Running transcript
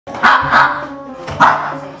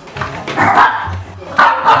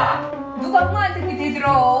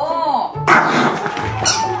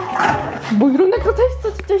뭐 이런 애가 다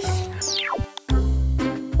있어 진짜. 씨.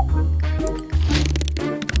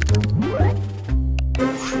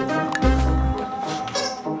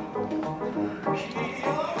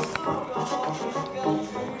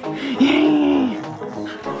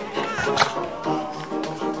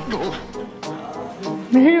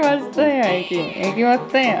 네 왔어요. 애기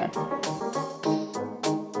왔어요.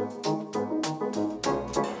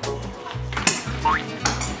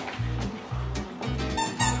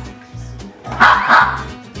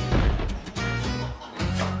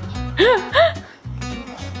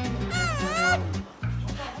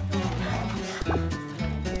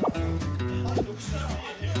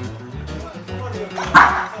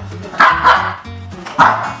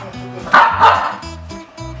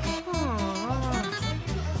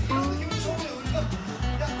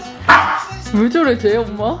 왜 저래 쟤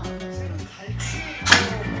엄마?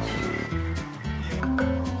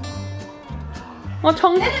 아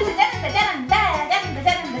장수.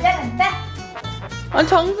 아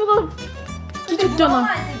장수가 기죽잖아.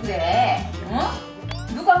 형아한테 그래? 어?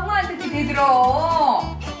 누가 형아한테 그렇게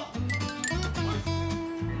대들어?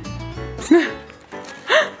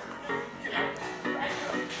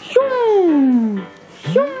 슝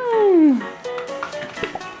슝.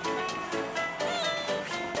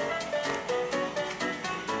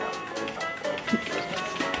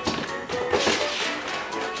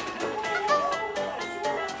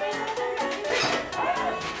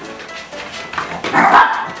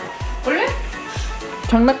 원래?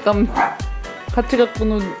 장난감 같이 갖고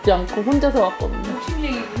놀지 않고 혼자서 왔거든요.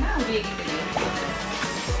 욕심쟁이구나 우리 애기들이.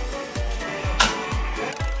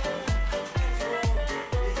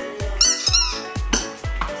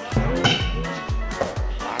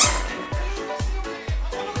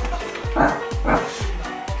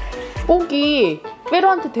 뽀기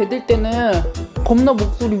뻬로한테 대들 때는 겁나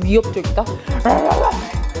목소리 위협적이다.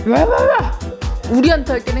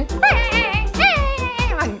 우리한테 할 때는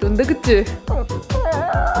막 이런데 그치?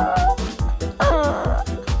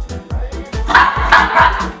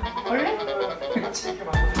 원래?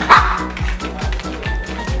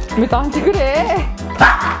 왜 나한테 그래?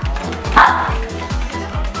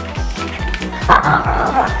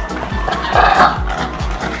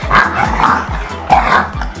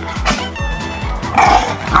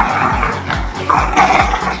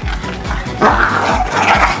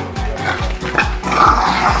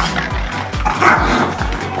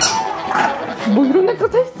 뭐 이런 애가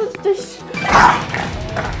다 있어 진짜. 씨.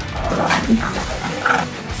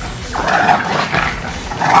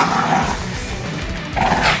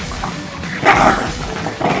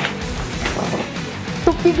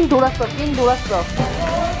 또 삥 돌았어. 삥 돌았어.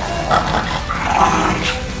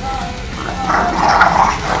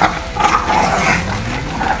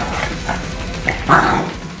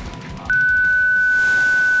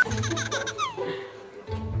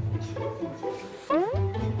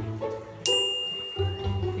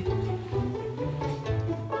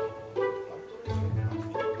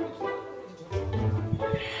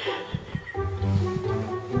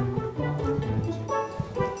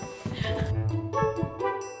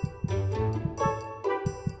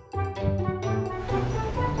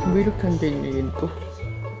 왜 이렇게 앉아있냐 얘는 또.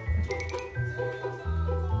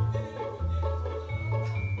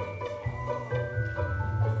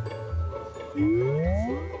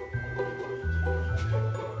 응.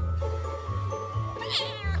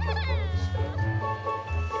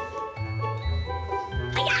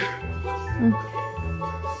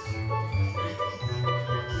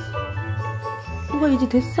 뭐가 이제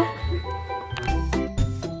됐어?